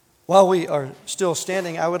While we are still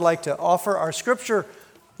standing, I would like to offer our scripture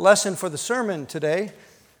lesson for the sermon today.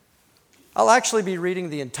 I'll actually be reading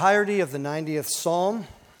the entirety of the 90th Psalm,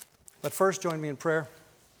 but first join me in prayer.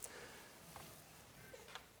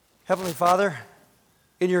 Heavenly Father,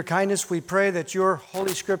 in your kindness we pray that your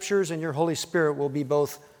Holy Scriptures and your Holy Spirit will be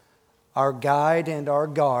both our guide and our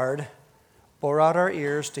guard. Pour out our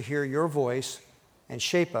ears to hear your voice and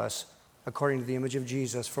shape us according to the image of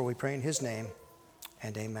Jesus, for we pray in his name,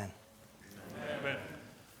 and amen. Amen.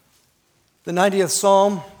 The 90th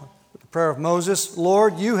Psalm, the prayer of Moses.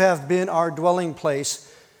 Lord, you have been our dwelling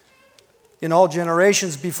place in all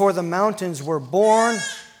generations. Before the mountains were born,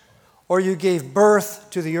 or you gave birth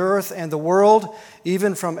to the earth and the world,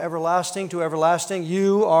 even from everlasting to everlasting,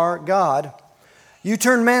 you are God. You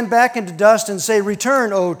turn man back into dust and say,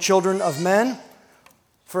 return, O children of men.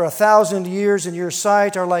 For 1,000 years in your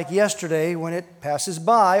sight are like yesterday when it passes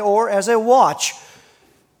by, or as a watch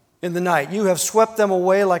in the night. You have swept them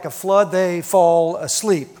away like a flood, they fall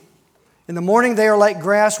asleep. In the morning they are like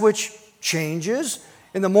grass which changes.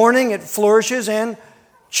 In the morning it flourishes and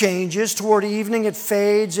changes. Toward evening it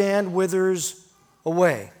fades and withers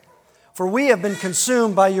away. For we have been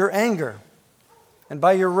consumed by your anger, and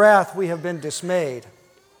by your wrath we have been dismayed.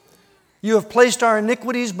 You have placed our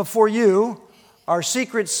iniquities before you, our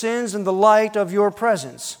secret sins in the light of your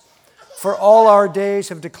presence. For all our days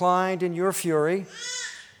have declined in your fury.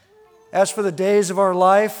 As for the days of our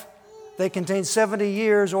life, they contain 70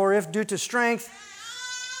 years, or if due to strength,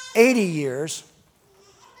 80 years.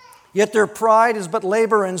 Yet their pride is but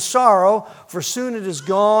labor and sorrow, for soon it is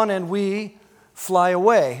gone and we fly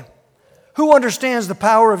away. Who understands the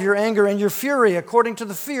power of your anger and your fury according to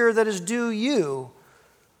the fear that is due you?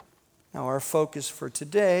 Now our focus for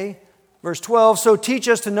today, verse 12, so teach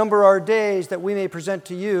us to number our days that we may present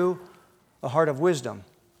to you a heart of wisdom.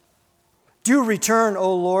 Do return,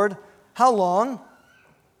 O Lord. How long?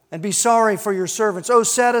 And be sorry for your servants. Oh,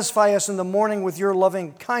 satisfy us in the morning with your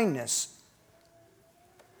loving kindness,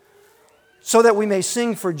 so that we may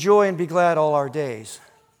sing for joy and be glad all our days.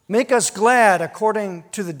 Make us glad according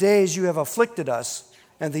to the days you have afflicted us,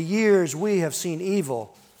 and the years we have seen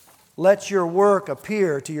evil. Let your work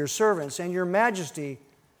appear to your servants, and your majesty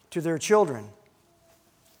to their children.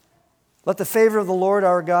 Let the favor of the Lord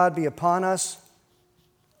our God be upon us,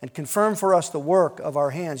 and confirm for us the work of our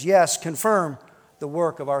hands. Yes, confirm the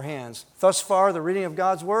work of our hands. Thus far, the reading of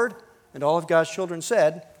God's word, and all of God's children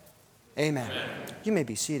said, Amen. Amen. You may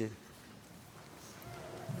be seated.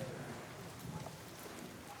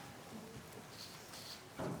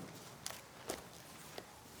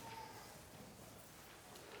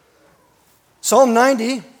 Psalm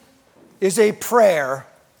 90 is a prayer.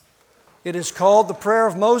 It is called the prayer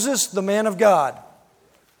of Moses, the man of God.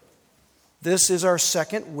 This is our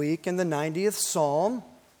second week in the 90th Psalm.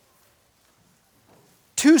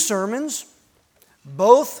 2 sermons,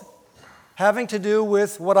 both having to do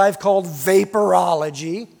with what I've called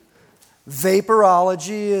vaporology.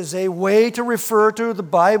 Vaporology is a way to refer to the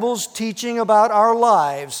Bible's teaching about our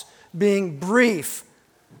lives being brief,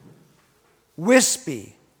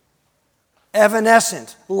 wispy,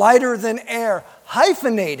 evanescent, lighter than air,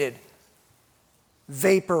 hyphenated,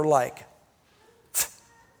 vapor-like.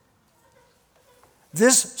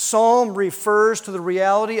 This psalm refers to the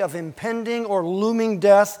reality of impending or looming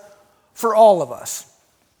death for all of us.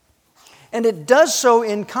 And it does so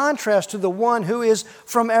in contrast to the one who is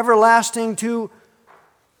from everlasting to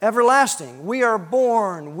everlasting. We are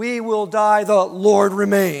born, we will die, the Lord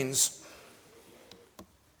remains.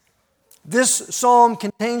 This psalm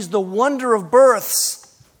contains the wonder of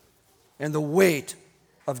births and the weight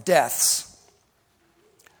of deaths.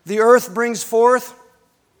 The earth brings forth,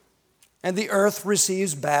 and the earth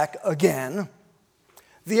receives back again.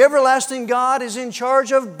 The everlasting God is in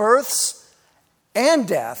charge of births and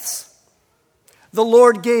deaths. The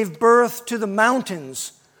Lord gave birth to the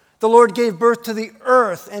mountains. The Lord gave birth to the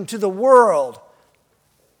earth and to the world.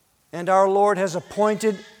 And our Lord has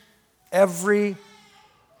appointed every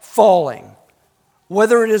falling,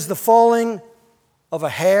 whether it is the falling of a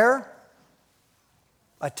hair,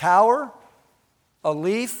 a tower, a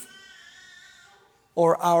leaf,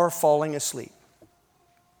 or our falling asleep.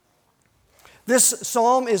 This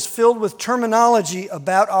psalm is filled with terminology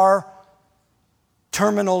about our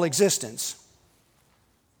terminal existence.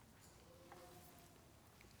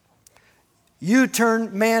 You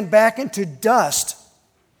turn man back into dust.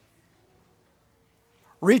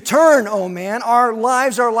 Return, O man. Our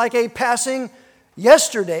lives are like a passing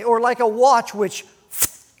yesterday, or like a watch which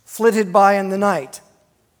flitted by in the night.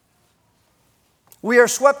 We are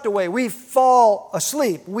swept away. We fall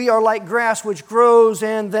asleep. We are like grass which grows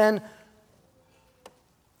and then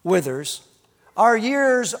withers. Our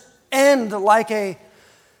years end like a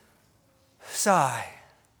sigh,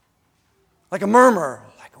 like a murmur,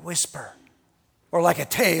 like a whisper, or like a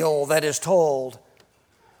tale that is told.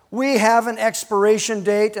 We have an expiration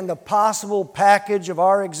date, and the possible package of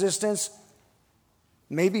our existence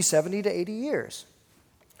may be 70 to 80 years.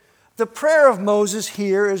 The prayer of Moses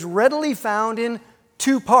here is readily found in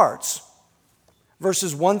two parts.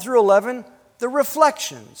 Verses 1 through 11, the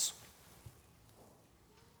reflections.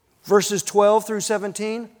 Verses 12 through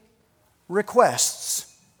 17,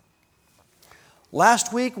 requests.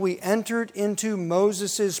 Last week we entered into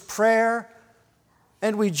Moses' prayer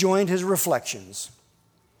and we joined his reflections.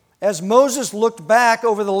 As Moses looked back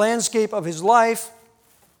over the landscape of his life,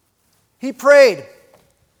 he prayed.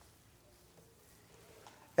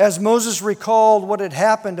 As Moses recalled what had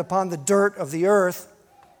happened upon the dirt of the earth,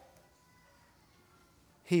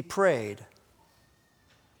 he prayed.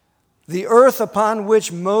 The earth upon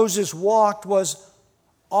which Moses walked was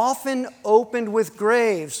often opened with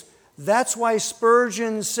graves. That's why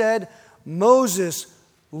Spurgeon said Moses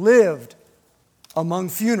lived among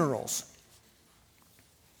funerals.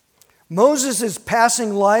 Moses'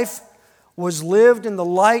 passing life was lived in the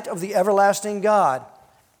light of the everlasting God,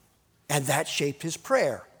 and that shaped his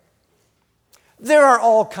prayer. There are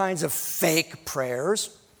all kinds of fake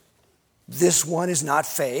prayers. This one is not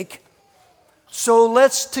fake. So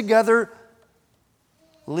let's together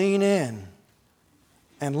lean in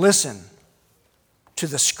and listen to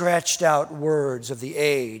the scratched out words of the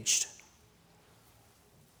aged.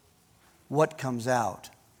 What comes out?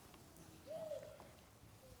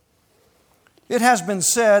 It has been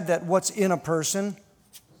said that what's in a person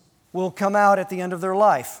will come out at the end of their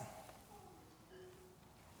life.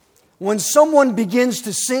 When someone begins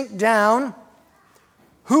to sink down,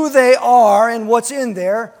 who they are and what's in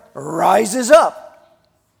there rises up.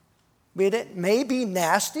 It may be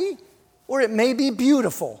nasty or it may be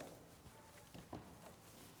beautiful.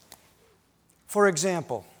 For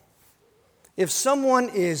example, if someone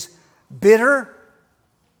is bitter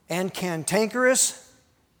and cantankerous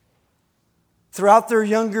throughout their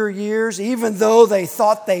younger years, even though they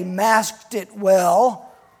thought they masked it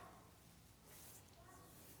well,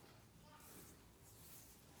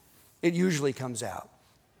 it usually comes out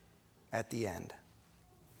at the end.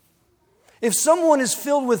 If someone is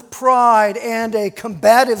filled with pride and a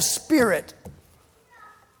combative spirit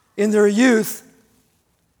in their youth,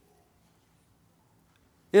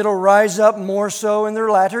 it'll rise up more so in their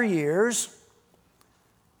latter years.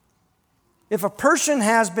 If a person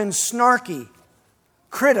has been snarky,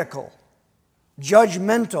 critical,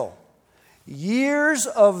 judgmental, years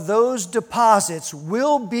of those deposits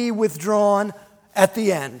will be withdrawn at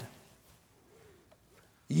the end.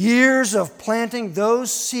 Years of planting those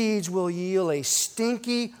seeds will yield a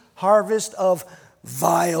stinky harvest of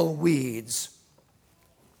vile weeds.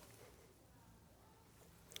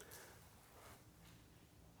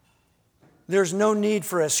 There's no need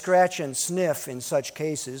for a scratch and sniff in such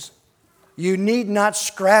cases. You need not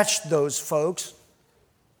scratch those folks,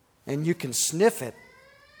 and you can sniff it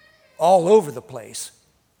all over the place.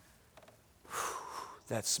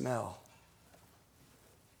 That smell.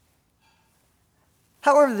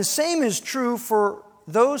 However, the same is true for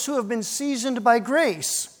those who have been seasoned by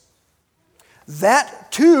grace.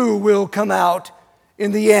 That too will come out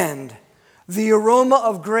in the end. The aroma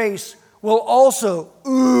of grace will also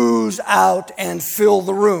ooze out and fill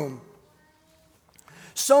the room.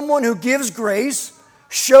 Someone who gives grace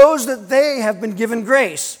shows that they have been given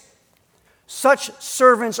grace. Such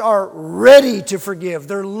servants are ready to forgive.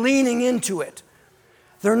 They're leaning into it.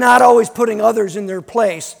 They're not always putting others in their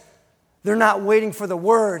place. They're not waiting for the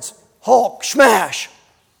words, Hulk, smash.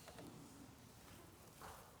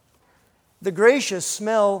 The gracious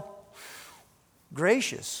smell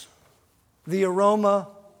gracious. The aroma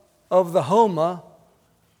of the homa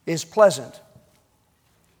is pleasant.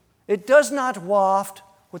 It does not waft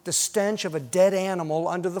with the stench of a dead animal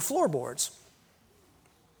under the floorboards.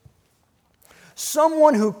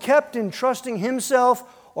 Someone who kept entrusting himself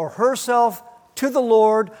or herself to the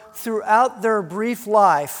Lord throughout their brief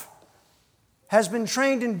life has been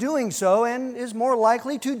trained in doing so and is more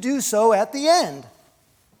likely to do so at the end.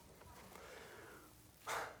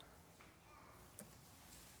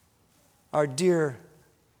 Our dear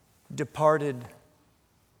departed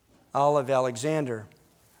Olive Alexander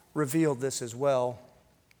revealed this as well.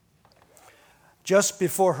 Just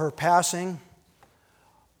before her passing,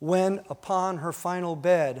 when upon her final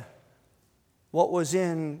bed, what was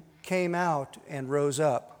in came out and rose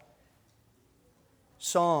up.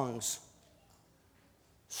 Songs,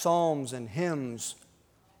 psalms, and hymns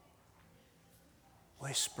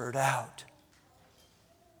whispered out.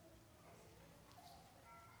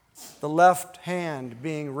 the left hand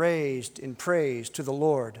being raised in praise to the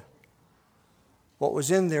Lord. What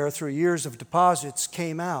was in there through years of deposits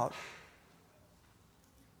came out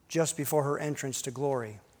just before her entrance to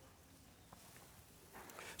glory.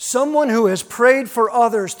 Someone who has prayed for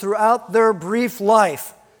others throughout their brief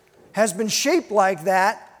life has been shaped like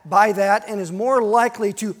that, by that, and is more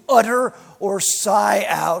likely to utter or sigh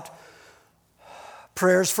out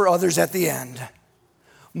prayers for others at the end.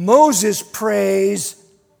 Moses prays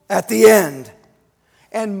at the end.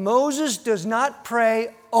 And Moses does not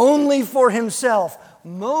pray only for himself.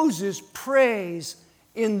 Moses prays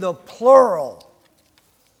in the plural.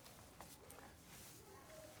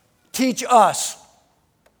 Teach us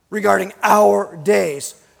regarding our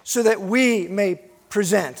days so that we may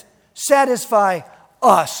present. Satisfy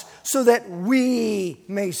us so that we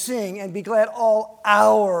may sing and be glad all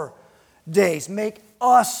our days. Make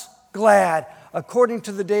us glad according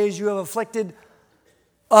to the days you have afflicted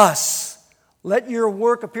us. Let your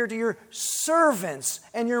work appear to your servants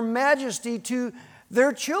and your majesty to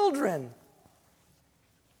their children.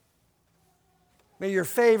 May your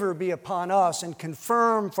favor be upon us and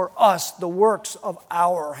confirm for us the works of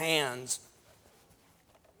our hands.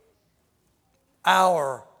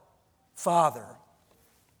 Our Father,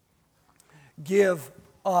 give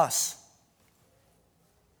us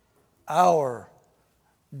our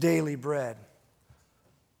daily bread.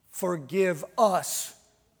 Forgive us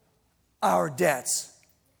our debts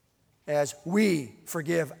as we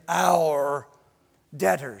forgive our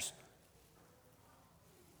debtors.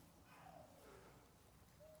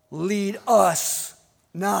 Lead us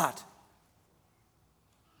not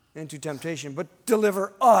into temptation, but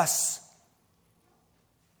deliver us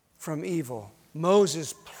from evil.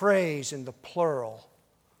 Moses prays in the plural.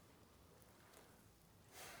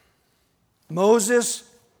 Moses,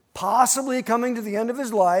 possibly coming to the end of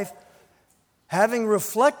his life, having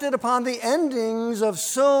reflected upon the endings of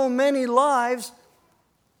so many lives,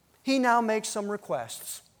 he now makes some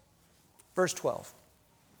requests. Verse 12.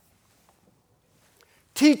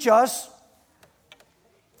 Teach us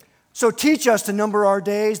to number our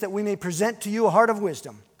days that we may present to you a heart of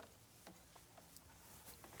wisdom.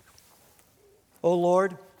 O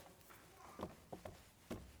Lord,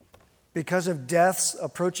 because of death's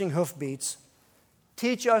approaching hoofbeats,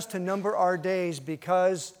 teach us to number our days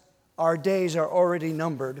because our days are already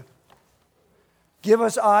numbered. Give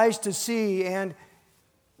us eyes to see and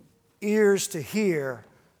ears to hear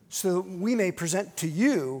so that we may present to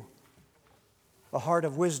you a heart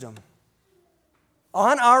of wisdom.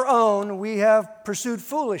 On our own, we have pursued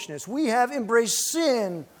foolishness. We have embraced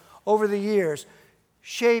sin over the years.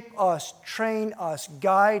 Shape us, train us,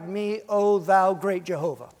 guide me, O thou great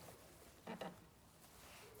Jehovah.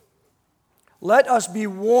 Let us be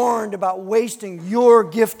warned about wasting your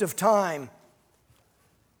gift of time.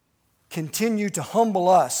 Continue to humble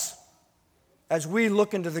us as we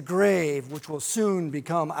look into the grave, which will soon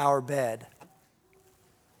become our bed.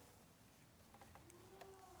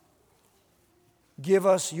 Give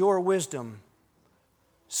us your wisdom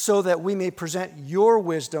so that we may present your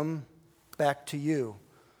wisdom back to you.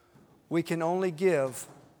 We can only give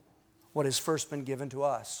what has first been given to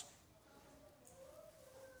us.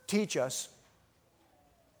 Teach us.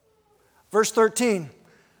 Verse 13,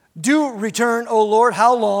 do return, O Lord,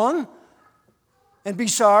 how long? And be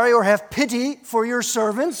sorry or have pity for your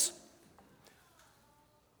servants.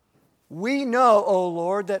 We know, O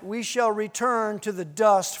Lord, that we shall return to the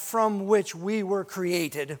dust from which we were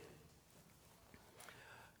created.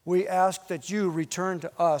 We ask that you return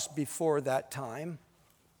to us before that time.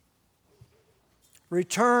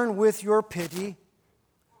 Return with your pity.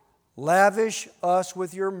 Lavish us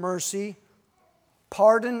with your mercy.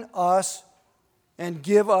 Pardon us and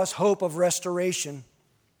give us hope of restoration.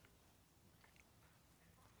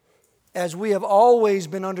 As we have always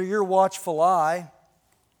been under your watchful eye,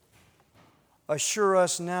 assure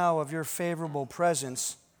us now of your favorable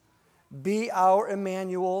presence. Be our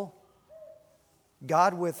Emmanuel,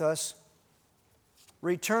 God with us.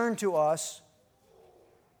 Return to us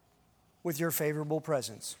with your favorable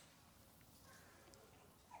presence.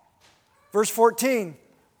 Verse 14,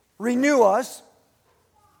 renew us.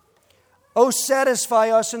 O satisfy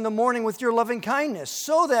us in the morning with your loving kindness,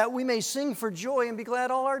 so that we may sing for joy and be glad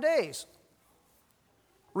all our days.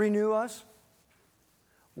 Renew us.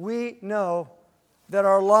 We know that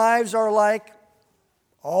our lives are like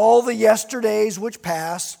all the yesterdays which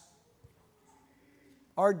pass.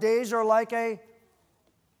 Our days are like a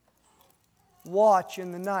watch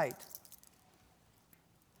in the night.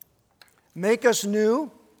 Make us new.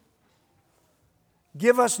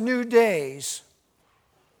 Give us new days.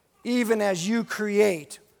 Even as you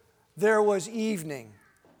create, there was evening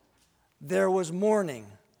there was morning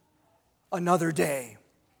another day.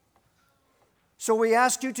 So we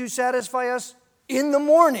ask you to satisfy us in the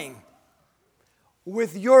morning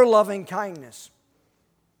with your loving kindness.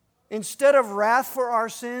 Instead of wrath for our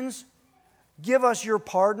sins, give us your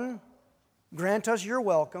pardon, grant us your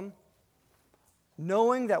welcome,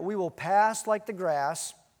 knowing that we will pass like the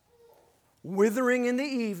grass, withering in the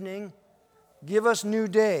evening. Give us new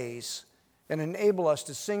days and enable us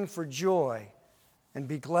to sing for joy and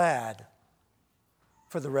be glad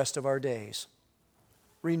for the rest of our days.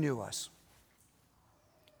 Renew us.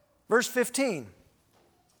 Verse 15.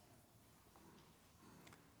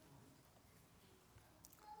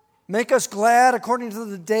 Make us glad according to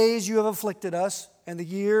the days you have afflicted us and the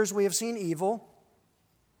years we have seen evil.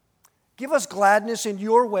 Give us gladness in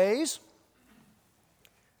your ways.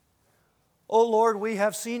 O Lord, we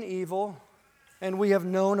have seen evil, and we have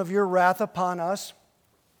known of your wrath upon us.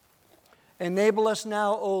 Enable us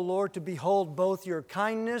now, O Lord, to behold both your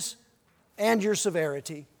kindness and your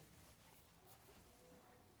severity.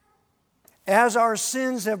 As our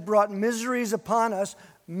sins have brought miseries upon us,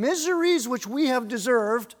 miseries which we have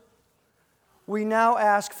deserved, we now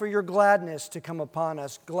ask for your gladness to come upon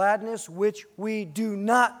us, gladness which we do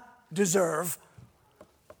not deserve.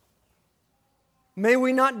 May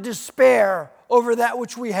we not despair over that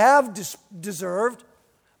which we have deserved,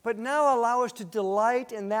 but now allow us to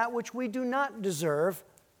delight in that which we do not deserve.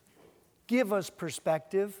 Give us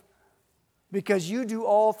perspective, because you do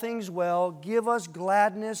all things well. Give us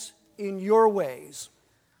gladness in your ways.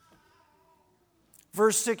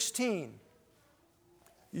 Verse 16,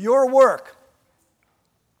 your work.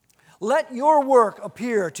 Let your work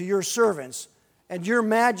appear to your servants, and your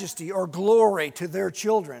majesty or glory to their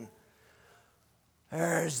children.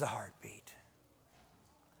 There's the heartbeat.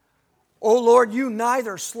 O Lord, you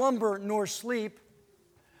neither slumber nor sleep.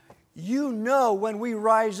 You know when we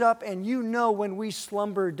rise up, and you know when we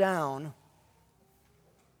slumber down.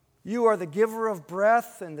 You are the giver of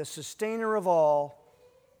breath and the sustainer of all.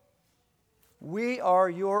 We are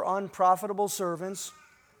your unprofitable servants.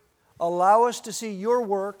 Allow us to see your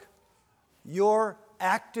work, your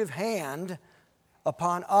active hand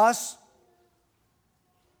upon us,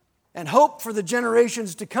 and hope for the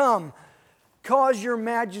generations to come. Cause your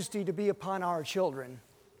majesty to be upon our children.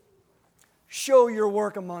 Show your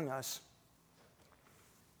work among us.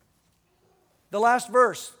 The last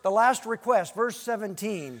verse, the last request, verse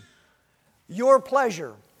 17. Your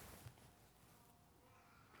pleasure.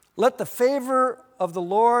 Let the favor of the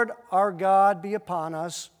Lord our God be upon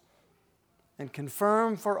us, and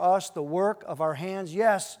confirm for us the work of our hands.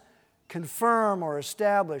 Yes, confirm or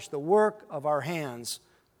establish the work of our hands.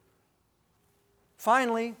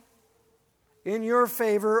 Finally, in your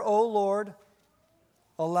favor, O Lord,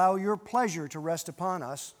 allow your pleasure to rest upon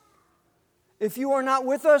us. If you are not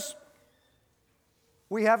with us,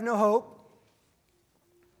 we have no hope.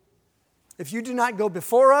 If you do not go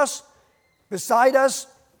before us, beside us,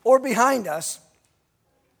 or behind us,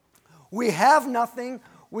 we have nothing,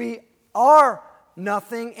 we are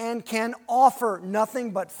nothing, and can offer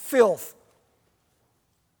nothing but filth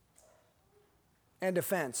and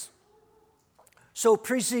offense. So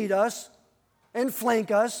precede us, and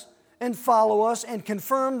flank us, and follow us, and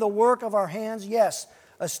confirm the work of our hands. Yes,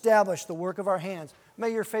 establish the work of our hands.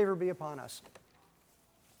 May your favor be upon us.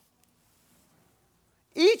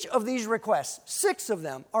 Each of these requests, 6 of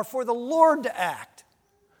them, are for the Lord to act.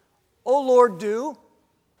 O Lord, do.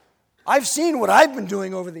 I've seen what I've been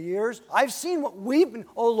doing over the years. I've seen what we've been.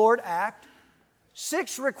 O Lord, act.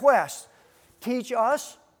 6 requests. Teach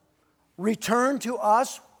us. Return to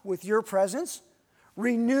us with your presence.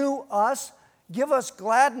 Renew us. Give us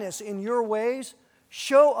gladness in your ways.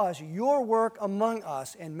 Show us your work among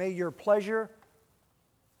us, and may your pleasure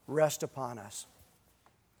rest upon us.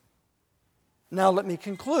 Now let me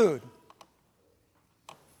conclude.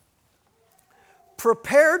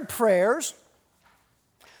 Prepared prayers,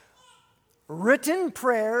 written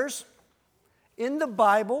prayers in the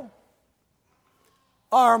Bible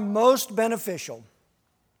are most beneficial.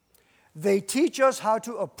 They teach us how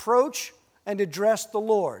to approach and address the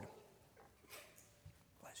Lord.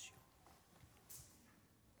 Bless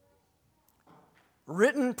you.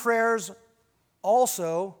 Written prayers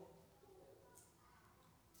also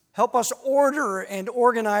help us order and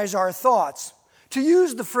organize our thoughts. To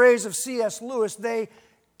use the phrase of C.S. Lewis, they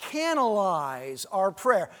canalize our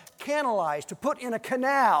prayer. Canalize, to put in a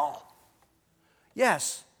canal.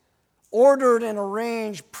 Yes, ordered and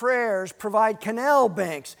arranged prayers provide canal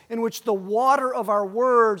banks in which the water of our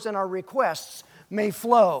words and our requests may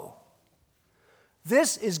flow.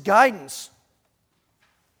 This is guidance,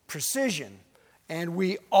 precision, and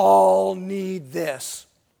we all need this.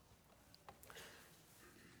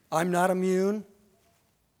 I'm not immune.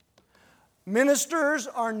 Ministers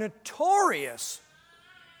are notorious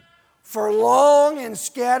for long and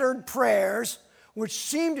scattered prayers which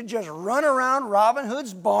seem to just run around Robin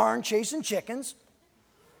Hood's barn chasing chickens.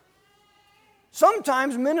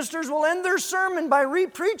 Sometimes ministers will end their sermon by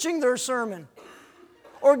re-preaching their sermon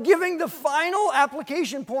or giving the final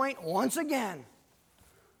application point once again.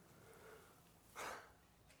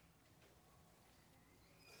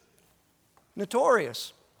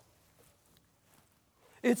 Notorious.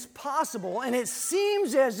 It's possible, and it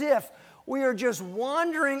seems as if we are just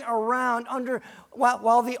wandering around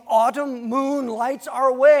while the autumn moon lights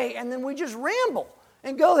our way, and then we just ramble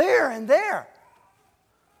and go here and there.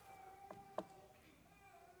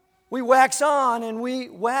 We wax on and we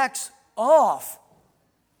wax off.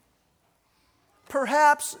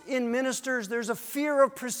 Perhaps in ministers there's a fear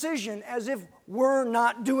of precision, as if we're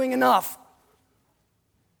not doing enough.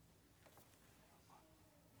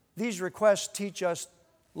 These requests teach us,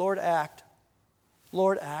 Lord, act.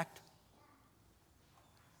 Lord, act.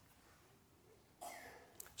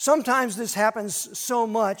 Sometimes this happens so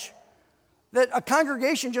much that a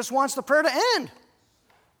congregation just wants the prayer to end.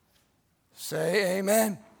 Say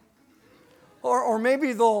amen. Or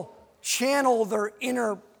maybe they'll channel their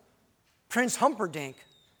inner Prince Humperdinck.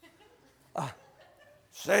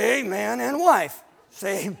 Say man and wife.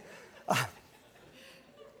 Say.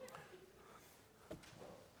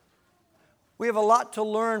 We have a lot to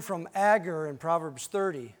learn from Agur in Proverbs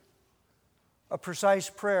 30. A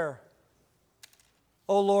precise prayer.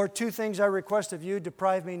 O Lord, 2 things I request of you.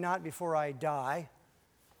 Deprive me not before I die.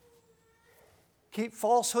 Keep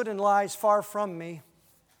falsehood and lies far from me.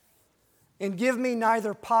 And give me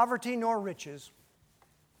neither poverty nor riches.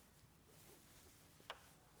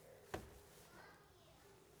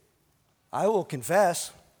 I will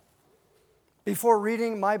confess, before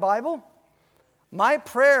reading my Bible, my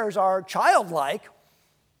prayers are childlike,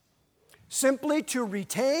 simply to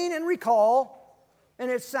retain and recall, and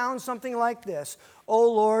it sounds something like this.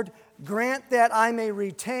 O Lord, grant that I may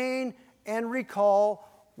retain and recall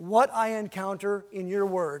what I encounter in your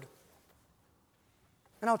word.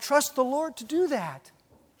 And I'll trust the Lord to do that.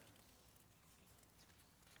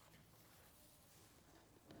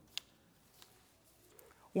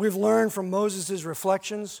 We've learned from Moses'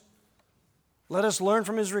 reflections. Let us learn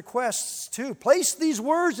from his requests too. Place these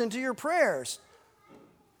words into your prayers.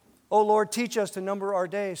 O Lord, teach us to number our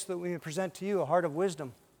days so that we may present to you a heart of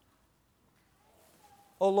wisdom.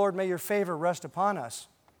 O Lord, may your favor rest upon us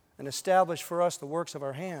and establish for us the works of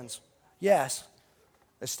our hands. Yes,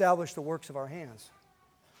 establish the works of our hands.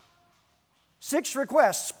 6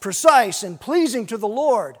 requests, precise and pleasing to the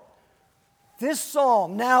Lord. This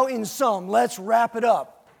psalm, now in sum, let's wrap it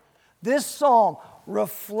up. This psalm,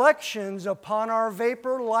 reflections upon our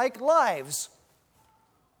vapor-like lives.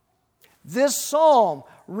 This psalm,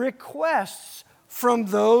 requests from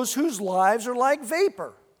those whose lives are like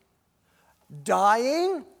vapor,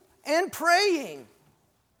 dying and praying.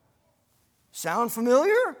 Sound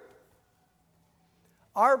familiar?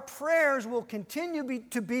 Our prayers will continue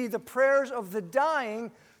to be the prayers of the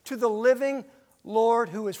dying to the living Lord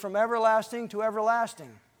who is from everlasting to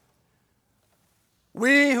everlasting.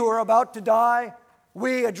 We who are about to die,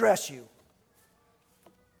 we address you.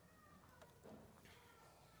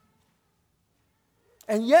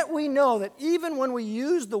 And yet we know that even when we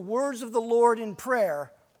use the words of the Lord in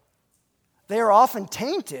prayer, they are often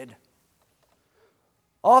tainted.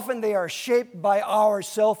 Often they are shaped by our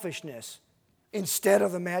selfishness instead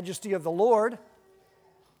of the majesty of the Lord.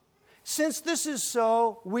 Since this is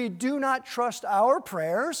so, we do not trust our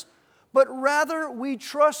prayers, but rather we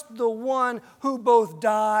trust the one who both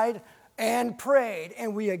died and prayed.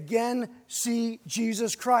 And we again see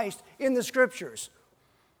Jesus Christ in the Scriptures.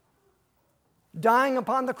 Dying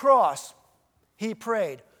upon the cross, he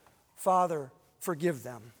prayed, Father, forgive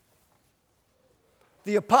them.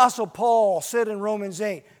 The Apostle Paul said in Romans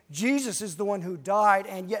 8, Jesus is the one who died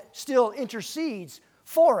and yet still intercedes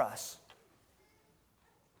for us.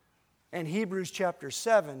 And Hebrews chapter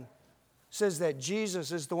 7 says that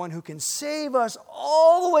Jesus is the one who can save us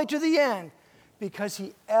all the way to the end because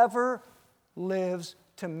he ever lives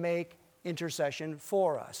to make intercession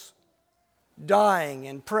for us. Dying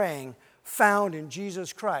and praying, found in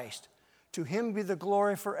Jesus Christ. To him be the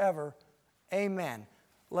glory forever. Amen.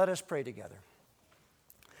 Let us pray together.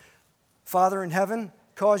 Father in heaven,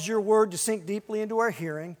 cause your word to sink deeply into our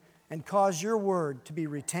hearing and cause your word to be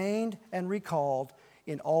retained and recalled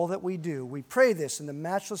in all that we do. We pray this in the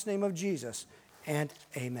matchless name of Jesus, and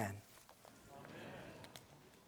amen.